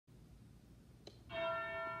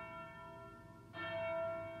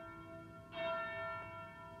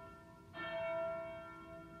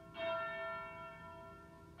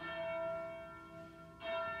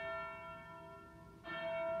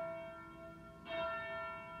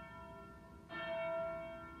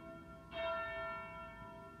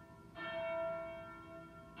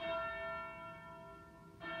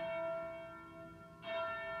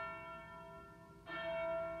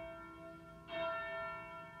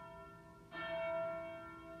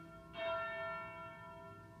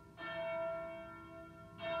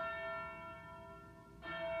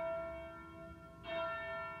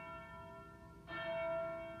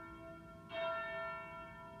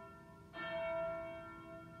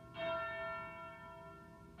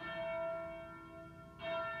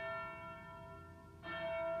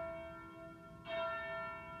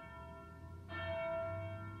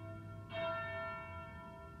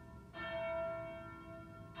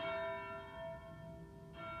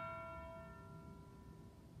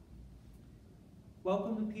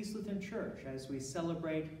Welcome to Peace Lutheran Church as we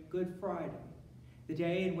celebrate Good Friday, the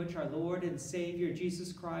day in which our Lord and Savior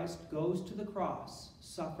Jesus Christ goes to the cross,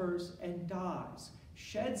 suffers and dies,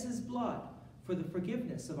 sheds his blood for the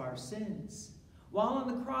forgiveness of our sins. While on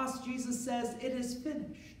the cross, Jesus says, "It is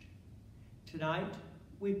finished." Tonight,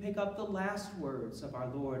 we pick up the last words of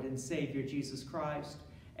our Lord and Savior Jesus Christ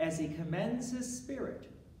as he commends his Spirit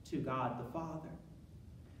to God the Father.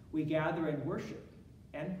 We gather in worship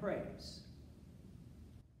and praise.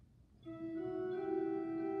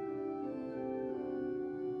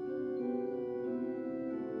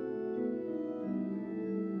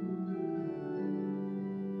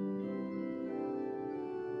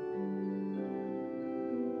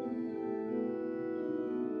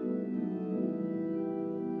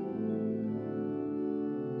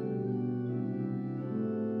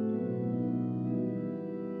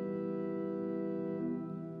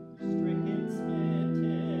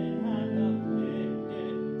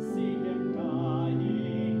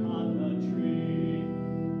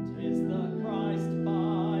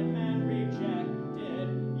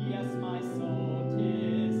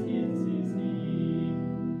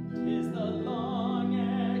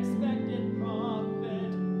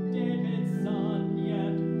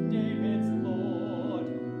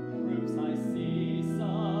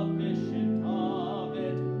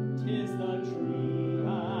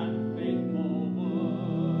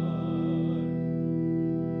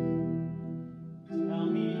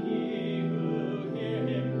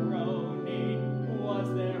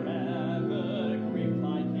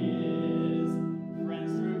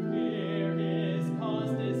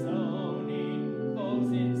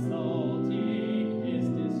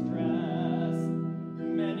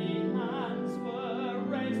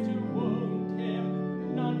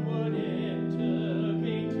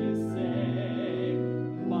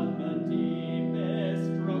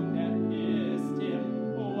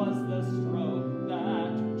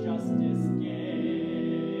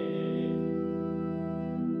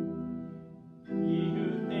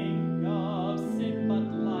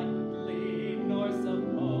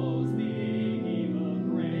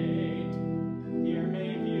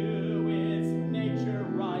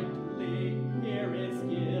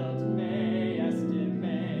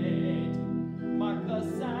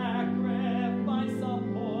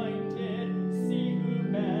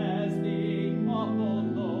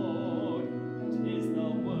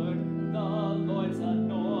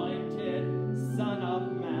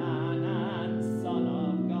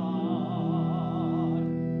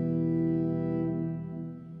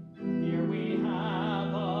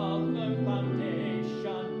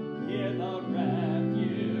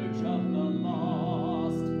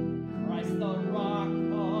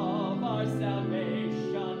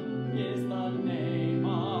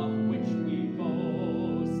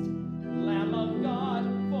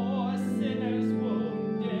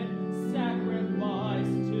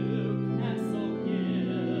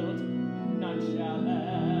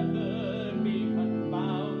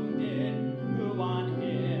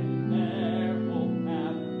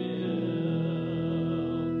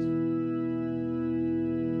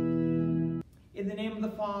 In the name of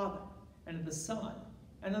the Father, and of the Son,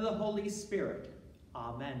 and of the Holy Spirit.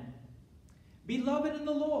 Amen. Beloved in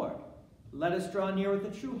the Lord, let us draw near with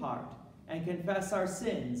a true heart and confess our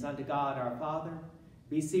sins unto God our Father,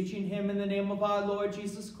 beseeching him in the name of our Lord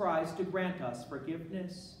Jesus Christ to grant us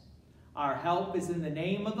forgiveness. Our help is in the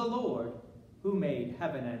name of the Lord, who made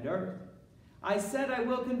heaven and earth. I said, I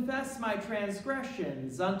will confess my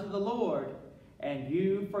transgressions unto the Lord, and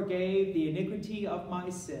you forgave the iniquity of my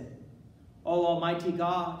sin. O Almighty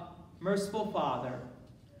God, merciful Father,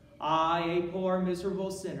 I, a poor miserable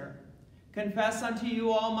sinner, confess unto you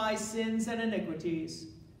all my sins and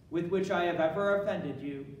iniquities, with which I have ever offended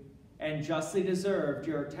you, and justly deserved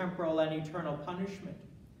your temporal and eternal punishment.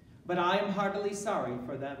 But I am heartily sorry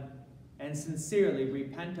for them, and sincerely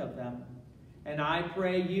repent of them. And I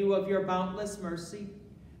pray you of your boundless mercy,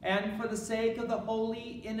 and for the sake of the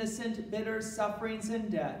holy, innocent, bitter sufferings and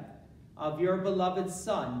death of your beloved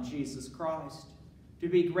Son, Jesus Christ, to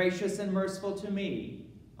be gracious and merciful to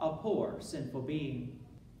me, a poor, sinful being.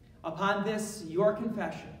 Upon this, your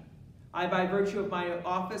confession, I, by virtue of my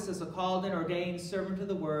office as a called and ordained servant of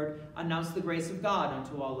the word, announce the grace of God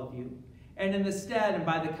unto all of you. And in the stead and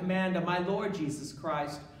by the command of my Lord Jesus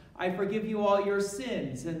Christ, I forgive you all your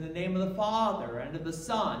sins in the name of the Father, and of the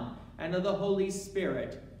Son, and of the Holy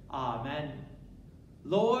Spirit. Amen.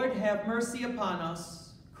 Lord, have mercy upon us.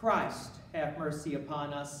 Christ, have mercy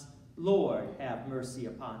upon us. Lord, have mercy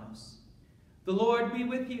upon us. The Lord be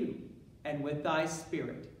with you, and with thy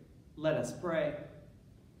spirit. Let us pray.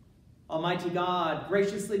 Almighty God,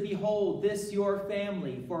 graciously behold this your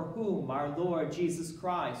family, for whom our Lord Jesus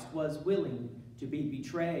Christ was willing to be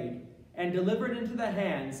betrayed and delivered into the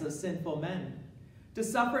hands of sinful men, to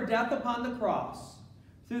suffer death upon the cross,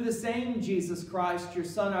 through the same Jesus Christ, your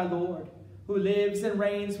Son, our Lord, who lives and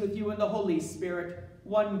reigns with you in the Holy Spirit,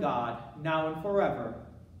 one God, now and forever.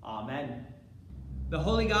 Amen. The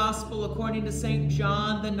Holy Gospel according to St.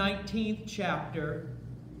 John, the 19th chapter.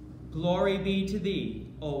 Glory be to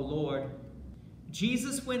thee, O Lord.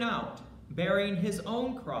 Jesus went out, bearing his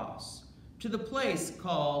own cross, to the place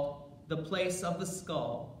called the place of the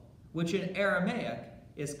skull, which in Aramaic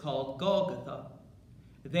is called Golgotha.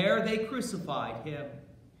 There they crucified him,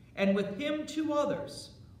 and with him 2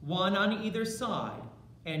 others, one on either side,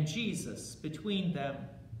 and Jesus between them.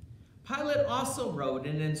 Pilate also wrote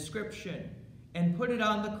an inscription and put it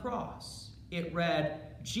on the cross. It read,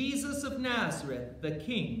 Jesus of Nazareth, the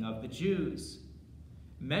King of the Jews.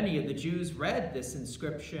 Many of the Jews read this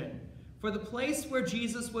inscription, for the place where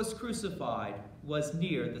Jesus was crucified was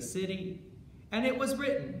near the city, and it was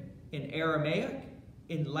written in Aramaic,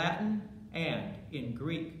 in Latin, and in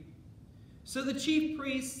Greek. So the chief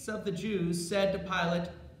priests of the Jews said to Pilate,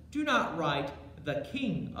 do not write the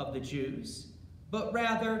King of the Jews, but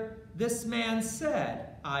rather, this man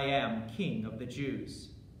said, I am King of the Jews.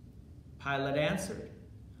 Pilate answered,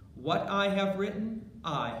 what I have written,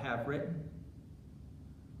 I have written.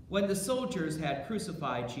 When the soldiers had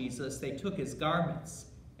crucified Jesus, they took his garments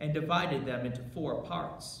and divided them into 4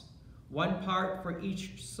 parts, 1 part for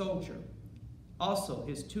each soldier, also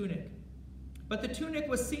his tunic. But the tunic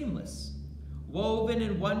was seamless, woven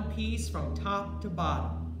in one piece from top to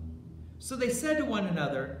bottom. So they said to one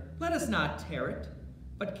another, let us not tear it,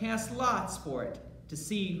 but cast lots for it to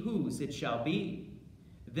see whose it shall be.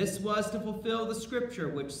 This was to fulfill the scripture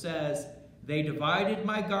which says, they divided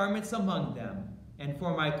my garments among them, and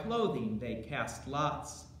for my clothing they cast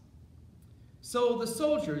lots. So the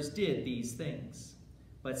soldiers did these things.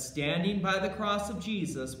 But standing by the cross of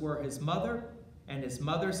Jesus were his mother and his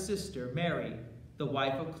mother's sister, Mary, the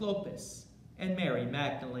wife of Clopas, and Mary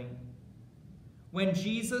Magdalene. When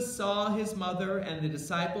Jesus saw his mother and the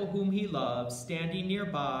disciple whom he loved standing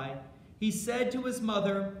nearby, he said to his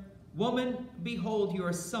mother, woman, behold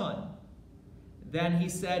your son. Then he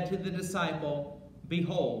said to the disciple,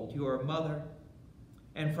 behold your mother.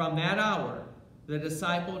 And from that hour, the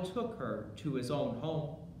disciple took her to his own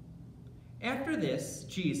home. After this,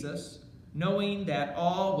 Jesus, knowing that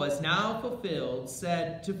all was now fulfilled,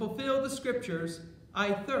 said, to fulfill the scriptures,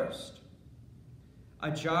 I thirst.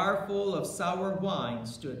 A jar full of sour wine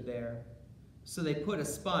stood there. So they put a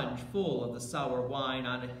sponge full of the sour wine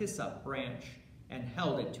on a hyssop branch and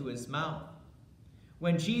held it to his mouth.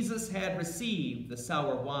 When Jesus had received the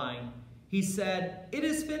sour wine, he said, it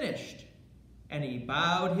is finished. And he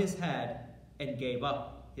bowed his head and gave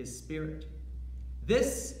up his spirit.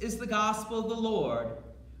 This is the gospel of the Lord.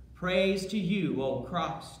 Praise to you, O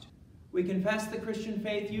Christ. We confess the Christian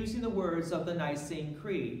faith using the words of the Nicene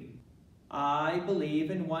Creed. I believe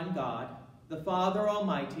in one God, the Father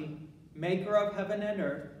Almighty, maker of heaven and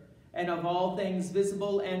earth, and of all things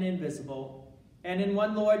visible and invisible, and in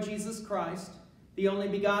one Lord Jesus Christ, the only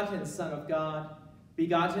begotten Son of God,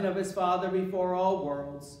 begotten of his Father before all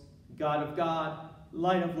worlds, God of God,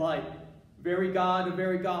 light of light, very God of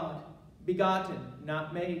very God, begotten,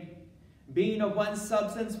 not made, being of one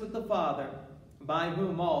substance with the Father, by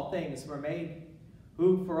whom all things were made,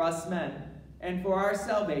 who for us men, and for our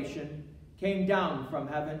salvation, came down from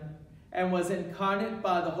heaven, and was incarnate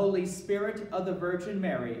by the Holy Spirit of the Virgin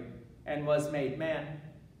Mary, and was made man,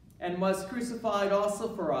 and was crucified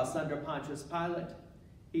also for us under Pontius Pilate.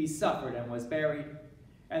 He suffered and was buried,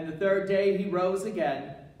 and the 3rd day he rose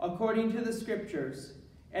again, according to the Scriptures,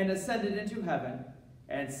 and ascended into heaven,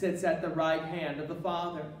 and sits at the right hand of the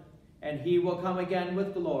Father, and he will come again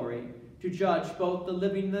with glory, to judge both the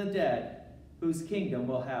living and the dead, whose kingdom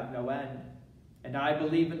will have no end. And I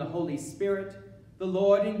believe in the Holy Spirit, the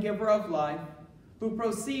Lord and giver of life, who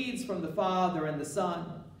proceeds from the Father and the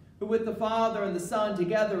Son, who with the Father and the Son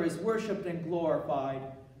together is worshipped and glorified,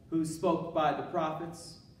 who spoke by the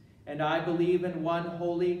prophets. And I believe in one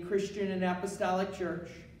holy Christian and apostolic church.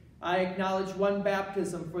 I acknowledge one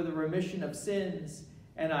baptism for the remission of sins,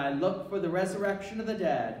 and I look for the resurrection of the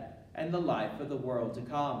dead and the life of the world to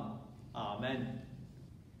come. Amen.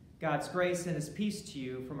 God's grace and his peace to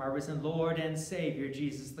you from our risen Lord and Savior,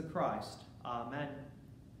 Jesus the Christ. Amen.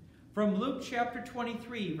 From Luke chapter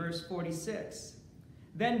 23, verse 46.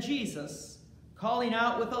 Then Jesus, calling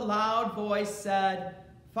out with a loud voice, said,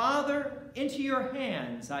 Father, into your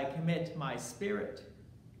hands I commit my spirit.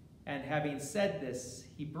 And having said this,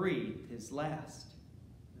 he breathed his last.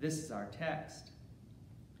 This is our text.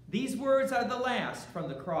 These words are the last from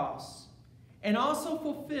the cross, and also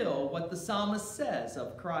fulfill what the psalmist says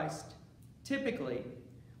of Christ. Typically,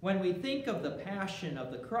 when we think of the passion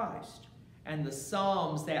of the Christ and the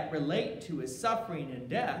psalms that relate to his suffering and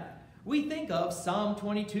death, we think of Psalm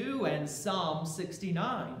 22 and Psalm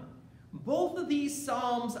 69. Both of these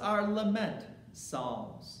psalms are lament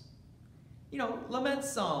psalms. You know, lament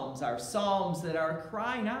psalms are psalms that are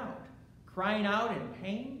crying out in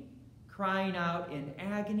pain, crying out in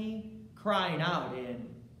agony, crying out in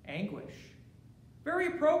anguish. Very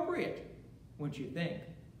appropriate, wouldn't you think,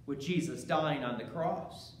 with Jesus dying on the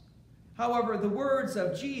cross. However, the words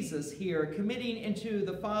of Jesus here, committing into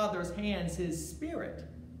the Father's hands his Spirit,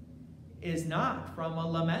 is not from a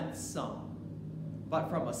lament psalm, but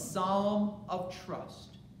from a psalm of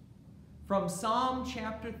trust. From Psalm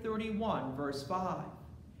chapter 31, verse 5.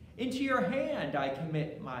 Into your hand I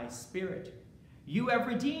commit my spirit. You have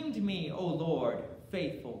redeemed me, O Lord,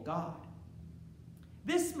 faithful God.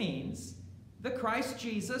 This means that Christ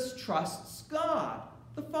Jesus trusts God,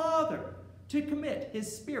 the Father, to commit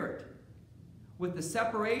his spirit. With the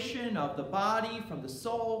separation of the body from the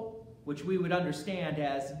soul, which we would understand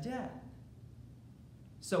as death.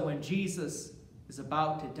 So when Jesus is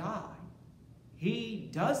about to die, he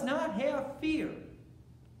does not have fear,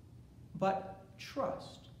 but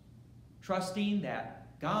trust. Trusting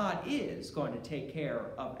that God is going to take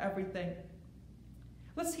care of everything.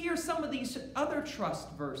 Let's hear some of these other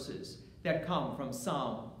trust verses that come from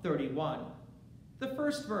Psalm 31. The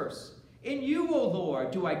first verse, in you, O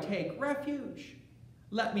Lord, do I take refuge.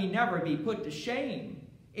 Let me never be put to shame.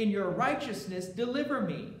 In your righteousness deliver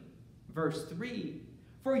me. Verse 3,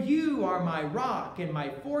 for you are my rock and my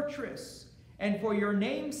fortress, and for your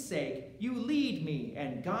name's sake you lead me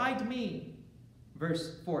and guide me.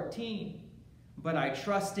 Verse 14, but I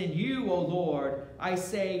trust in you, O Lord. I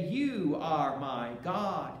say you are my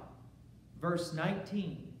God. Verse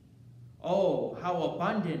 19, oh, how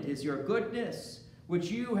abundant is your goodness,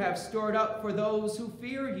 which you have stored up for those who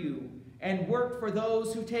fear you, and worked for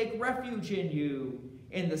those who take refuge in you,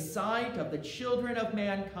 in the sight of the children of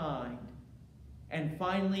mankind. And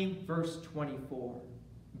finally, verse 24,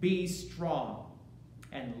 be strong,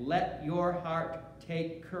 and let your heart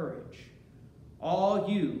take courage, all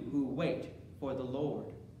you who wait for the Lord.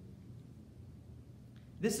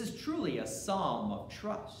 This is truly a psalm of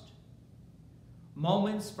trust.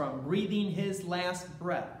 Moments from breathing his last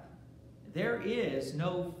breath, there is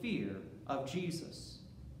no fear of Jesus,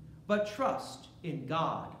 but trust in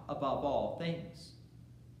God above all things.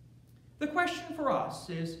 The question for us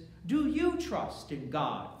is, do you trust in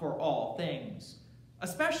God for all things,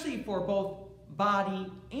 especially for both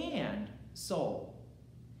body and soul?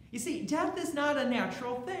 You see, death is not a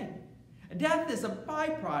natural thing. Death is a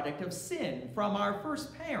byproduct of sin from our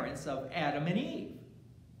first parents of Adam and Eve.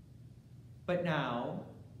 But now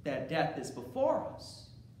that death is before us,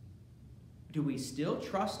 do we still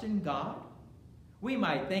trust in God? We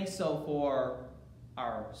might think so for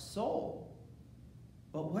our soul,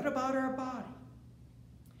 but what about our body?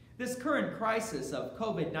 This current crisis of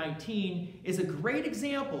COVID-19 is a great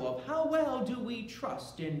example of how well do we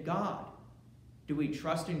trust in God. Do we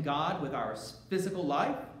trust in God with our physical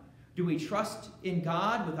life? Do we trust in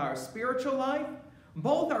God with our spiritual life?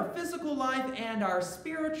 Both our physical life and our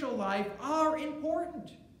spiritual life are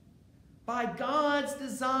important. By God's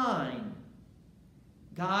design,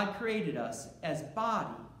 God created us as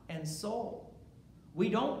body and soul. We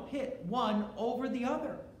don't pit one over the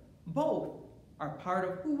other. Both are part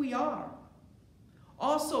of who we are.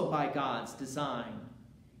 Also by God's design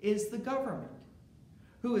is the government,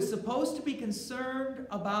 who is supposed to be concerned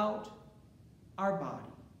about our body,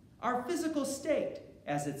 our physical state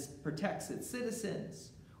as it protects its citizens,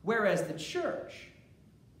 whereas the church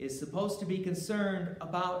is supposed to be concerned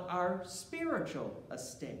about our spiritual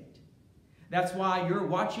estate. That's why you're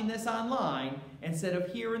watching this online instead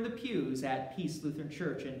of here in the pews at Peace Lutheran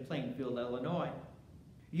Church in Plainfield, Illinois.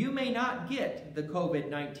 You may not get the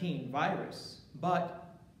COVID-19 virus,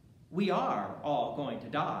 but we are all going to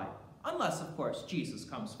die, unless, of course, Jesus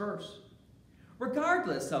comes first.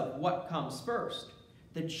 Regardless of what comes first,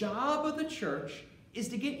 the job of the church is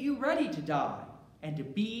to get you ready to die and to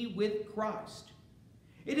be with Christ.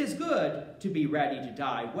 It is good to be ready to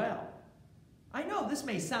die well. I know this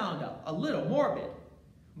may sound a little morbid,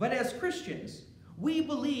 but as Christians, we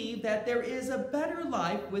believe that there is a better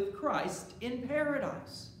life with Christ in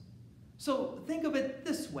paradise. So think of it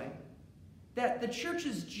this way, that the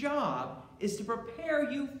church's job is to prepare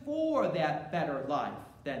you for that better life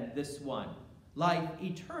than this one, life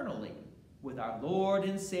eternally with our Lord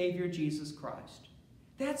and Savior Jesus Christ.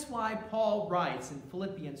 That's why Paul writes in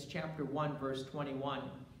Philippians chapter 1, verse 21,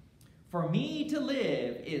 "For me to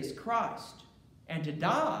live is Christ, and to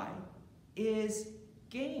die is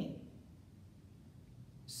gain."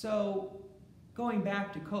 So, going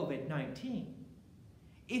back to COVID-19,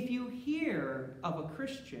 if you hear of a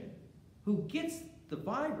Christian who gets the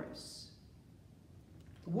virus,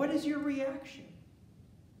 what is your reaction?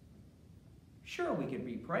 Sure, we could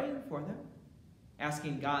be praying for them,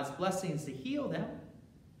 asking God's blessings to heal them,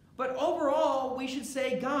 but overall, we should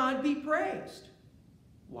say, "God be praised."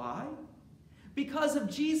 Why? Because of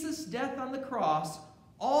Jesus' death on the cross,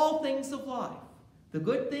 all things of life, the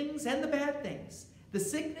good things and the bad things, the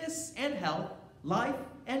sickness and health, life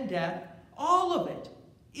and death, all of it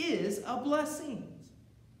is a blessing.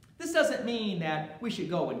 This doesn't mean that we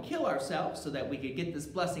should go and kill ourselves so that we could get this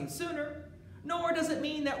blessing sooner, nor does it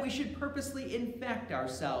mean that we should purposely infect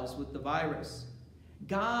ourselves with the virus.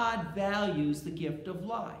 God values the gift of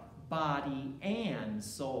life, body and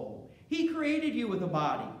soul. He created you with a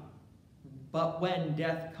body. But when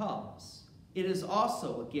death comes, it is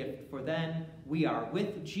also a gift, for then we are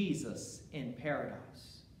with Jesus in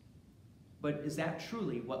paradise. But is that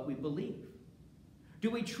truly what we believe? Do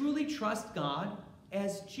we truly trust God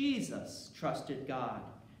as Jesus trusted God?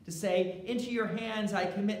 To say, "Into your hands I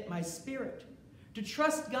commit my spirit." To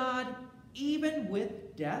trust God even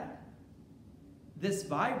with death? This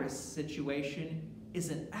virus situation is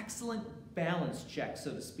an excellent balance check,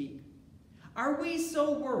 so to speak. Are we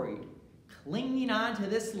so worried, clinging on to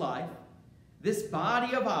this life, this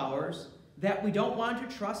body of ours, that we don't want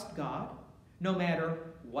to trust God, no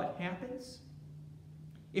matter what happens?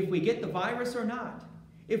 If we get the virus or not,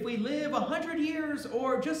 if we live 100 years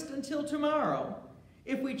or just until tomorrow,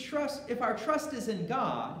 if our trust is in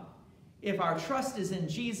God, if our trust is in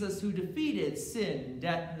Jesus who defeated sin,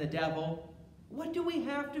 death, and the devil, what do we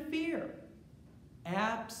have to fear?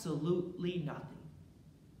 Absolutely nothing.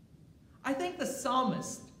 I think the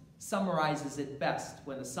psalmist summarizes it best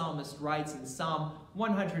when the psalmist writes in Psalm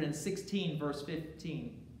 116, verse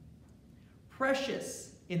 15,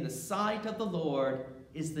 "Precious in the sight of the Lord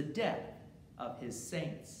is the death of his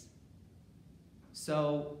saints."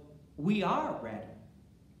 So we are ready.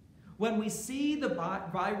 When we see the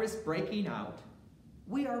virus breaking out,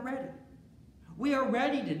 we are ready. We are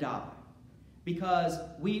ready to die because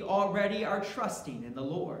we already are trusting in the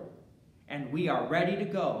Lord, and we are ready to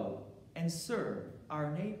go and serve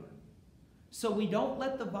our neighbor. So we don't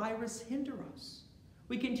let the virus hinder us.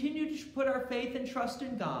 We continue to put our faith and trust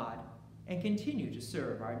in God and continue to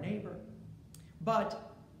serve our neighbor.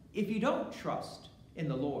 But if you don't trust in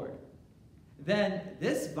the Lord, then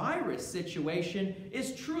this virus situation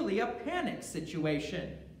is truly a panic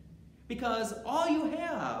situation, because all you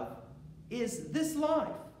have is this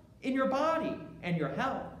life in your body and your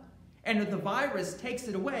health. And if the virus takes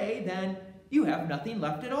it away, then you have nothing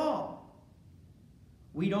left at all.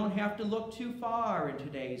 We don't have to look too far in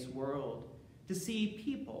today's world to see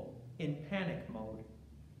people in panic mode.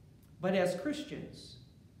 But as Christians,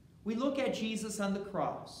 we look at Jesus on the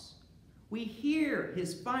cross. We hear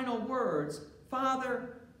his final words,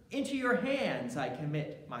 "Father, into your hands I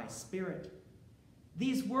commit my spirit."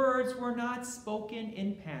 These words were not spoken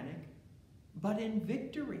in panic, but in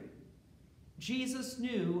victory. Jesus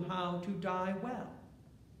knew how to die well.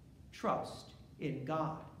 Trust in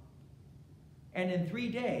God. And in 3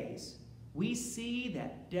 days, we see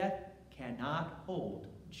that death cannot hold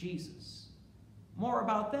Jesus. More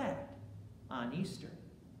about that on Easter.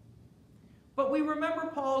 But we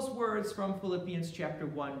remember Paul's words from Philippians chapter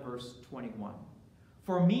 1, verse 21.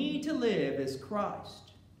 "For me to live is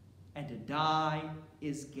Christ, and to die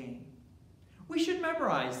is gain." We should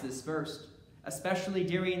memorize this verse, especially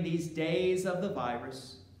during these days of the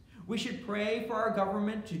virus. We should pray for our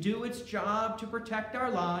government to do its job to protect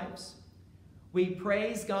our lives. We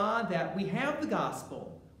praise God that we have the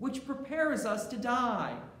gospel, which prepares us to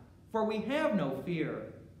die, for we have no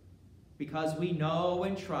fear, because we know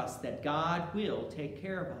and trust that God will take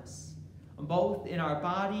care of us, both in our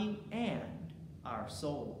body and our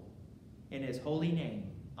soul. In his holy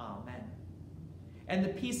name, amen. And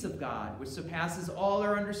the peace of God, which surpasses all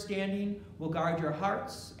our understanding, will guard your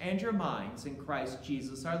hearts and your minds in Christ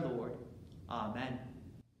Jesus our Lord. Amen.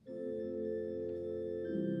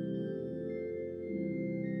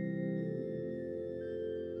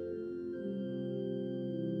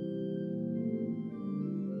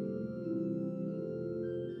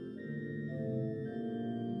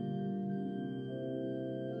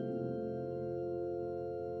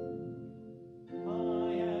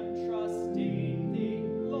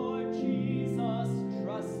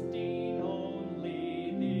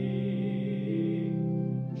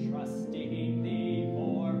 Trusting thee,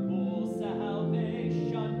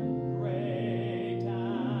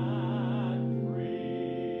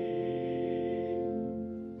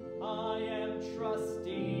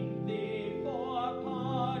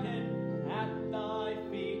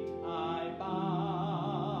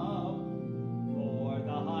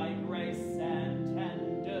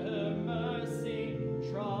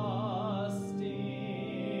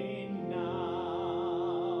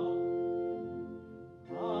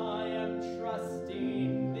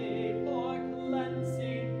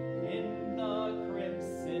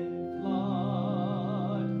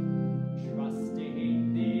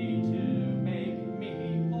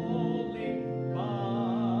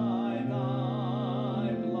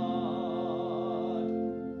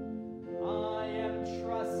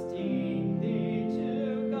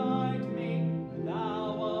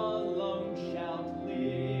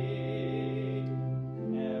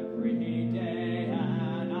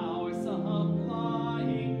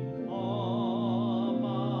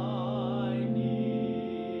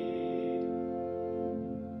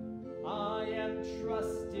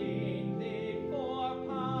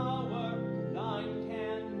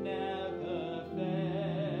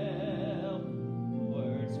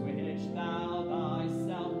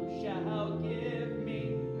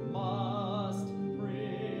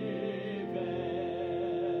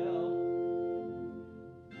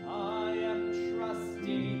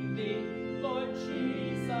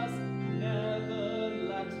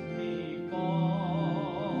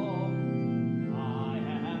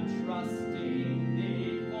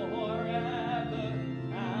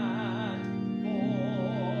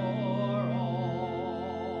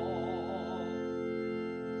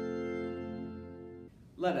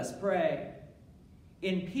 Let us pray.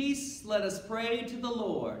 In peace, let us pray to the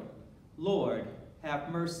Lord. Lord,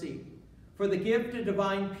 have mercy. For the gift of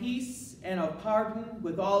divine peace and of pardon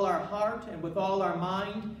with all our heart and with all our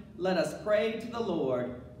mind, let us pray to the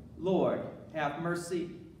Lord. Lord, have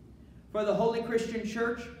mercy. For the Holy Christian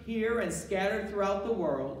Church here and scattered throughout the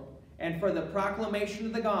world, and for the proclamation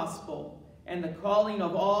of the gospel and the calling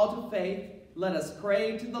of all to faith, let us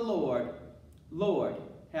pray to the Lord. Lord,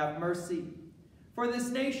 have mercy. For this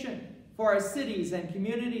nation, for our cities and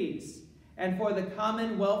communities, and for the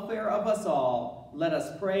common welfare of us all, let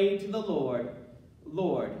us pray to the Lord.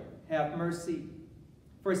 Lord, have mercy.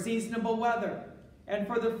 For seasonable weather, and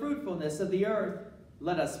for the fruitfulness of the earth,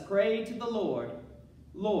 let us pray to the Lord.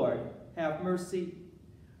 Lord, have mercy.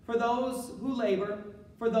 For those who labor,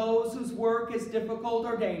 for those whose work is difficult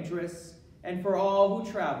or dangerous, and for all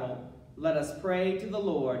who travel, let us pray to the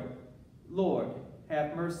Lord. Lord,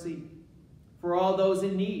 have mercy. For all those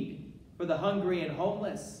in need, for the hungry and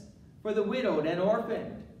homeless, for the widowed and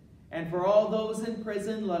orphaned, and for all those in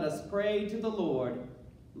prison, let us pray to the Lord.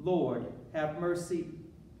 Lord, have mercy.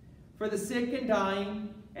 For the sick and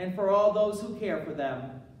dying, and for all those who care for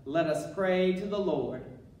them, let us pray to the Lord.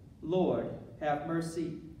 Lord, have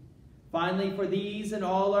mercy. Finally, for these and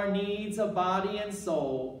all our needs of body and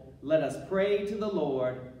soul, let us pray to the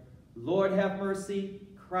Lord. Lord, have mercy.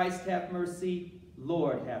 Christ, have mercy.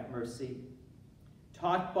 Lord, have mercy.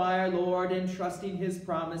 Taught by our Lord and trusting his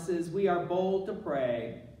promises, we are bold to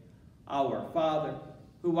pray. Our Father,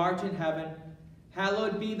 who art in heaven,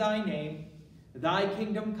 hallowed be thy name. Thy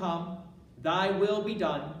kingdom come, thy will be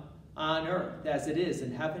done, on earth as it is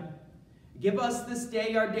in heaven. Give us this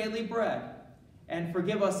day our daily bread, and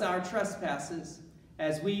forgive us our trespasses,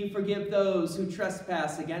 as we forgive those who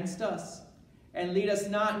trespass against us. And lead us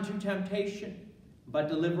not into temptation, but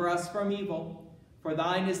deliver us from evil. For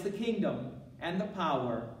thine is the kingdom, and the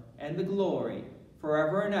power, and the glory,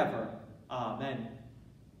 forever and ever. Amen.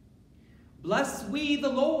 Bless we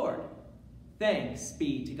the Lord. Thanks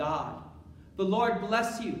be to God. The Lord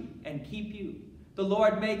bless you and keep you. The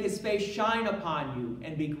Lord make his face shine upon you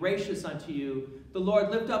and be gracious unto you. The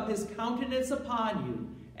Lord lift up his countenance upon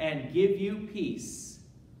you and give you peace.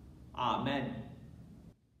 Amen.